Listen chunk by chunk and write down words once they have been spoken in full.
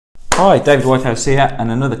Hi, David Whitehouse here, and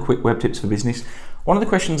another quick web tips for business. One of the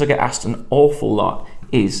questions I get asked an awful lot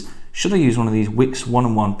is, should I use one of these Wix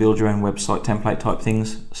one-on-one build your own website template type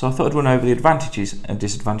things? So I thought I'd run over the advantages and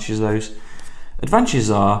disadvantages of those. Advantages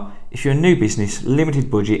are, if you're a new business, limited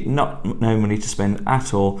budget, no money to spend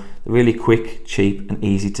at all, really quick, cheap and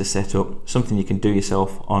easy to set up, something you can do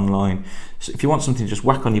yourself online. So if you want something to just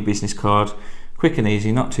whack on your business card, quick and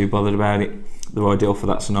easy, not too bothered about it, they're ideal for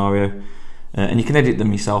that scenario. And you can edit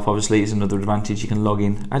them yourself, obviously, is another advantage. You can log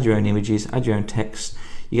in, add your own images, add your own text.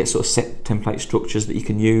 You get sort of set template structures that you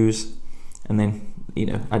can use, and then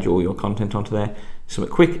add all your content onto there. So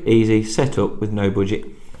quick, easy, set up with no budget.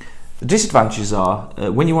 The disadvantages are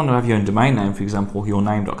when you want to have your own domain name, for example,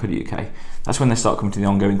 yourname.co.uk, that's when they start coming to the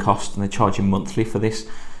ongoing cost, and they charge you monthly for this.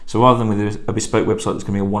 So rather than with a bespoke website that's going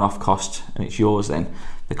to be a one-off cost and it's yours, then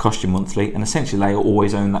they cost you monthly, and essentially they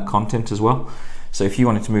always own that content as well. So if you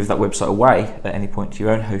wanted to move that website away at any point to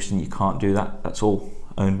your own hosting, you can't do that. That's all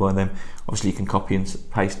owned by them. Obviously you can copy and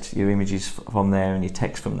paste your images from there and your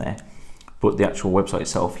text from there, but the actual website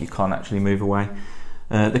itself you can't actually move away.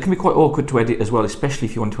 They can be quite awkward to edit as well, especially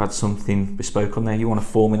if you want to add something bespoke on there. You want a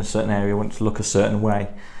form in a certain area, want it to look a certain way,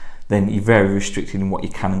 then you're very restricted in what you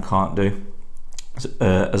can and can't do,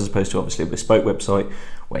 as opposed to obviously a bespoke website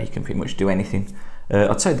where you can pretty much do anything.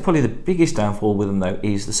 I'd say probably the biggest downfall with them though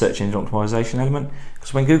is the search engine optimization element,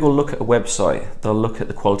 because when Google look at a website, they'll look at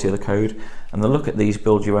the quality of the code and they'll look at these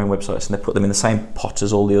build your own websites and they put them in the same pot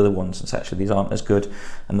as all the other ones, and so actually these aren't as good.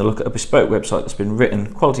 And they'll look at a bespoke website that's been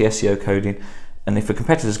written, quality SEO coding, and if a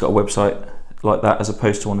competitor's got a website like that as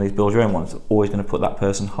opposed to one of these build your own ones, they're always going to put that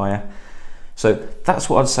person higher. So that's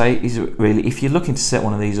what I'd say is really, if you're looking to set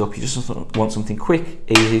one of these up, you just want something quick,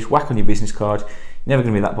 easy, whack on your business card, you're never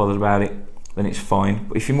going to be that bothered about it, then it's fine.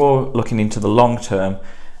 But if you're more looking into the long term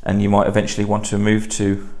and you might eventually want to move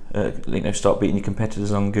to start beating your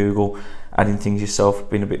competitors on Google, adding things yourself,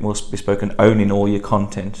 being a bit more bespoke and owning all your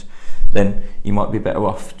content, then you might be better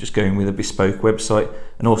off just going with a bespoke website.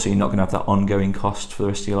 And also you're not going to have that ongoing cost for the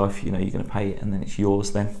rest of your life. You're going to pay it and then it's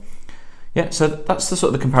yours then. Yeah, so that's the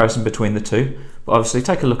sort of the comparison between the two. But obviously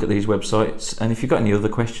take a look at these websites, and if you've got any other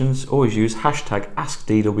questions, always use hashtag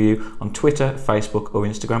AskDW on Twitter, Facebook or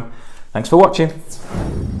Instagram. Thanks for watching.